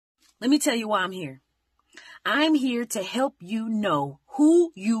Let me tell you why I'm here. I'm here to help you know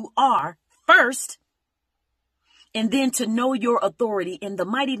who you are first, and then to know your authority in the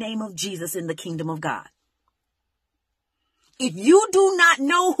mighty name of Jesus in the kingdom of God. If you do not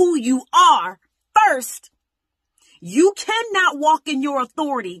know who you are first, you cannot walk in your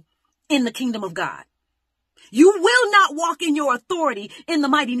authority in the kingdom of God. You will not walk in your authority in the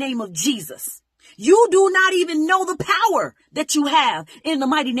mighty name of Jesus. You do not even know the power that you have in the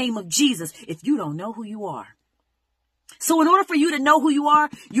mighty name of Jesus if you don't know who you are. So in order for you to know who you are,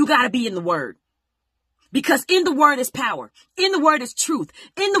 you got to be in the word. Because in the word is power. In the word is truth.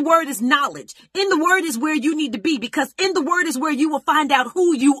 In the word is knowledge. In the word is where you need to be, because in the word is where you will find out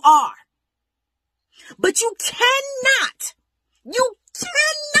who you are. But you cannot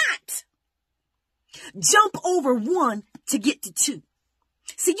jump over one to get to two.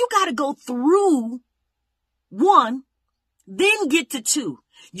 See, you got to go through one, then get to two.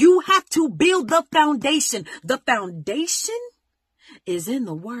 You have to build the foundation. The foundation is in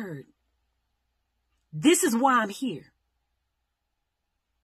the word. This is why I'm here.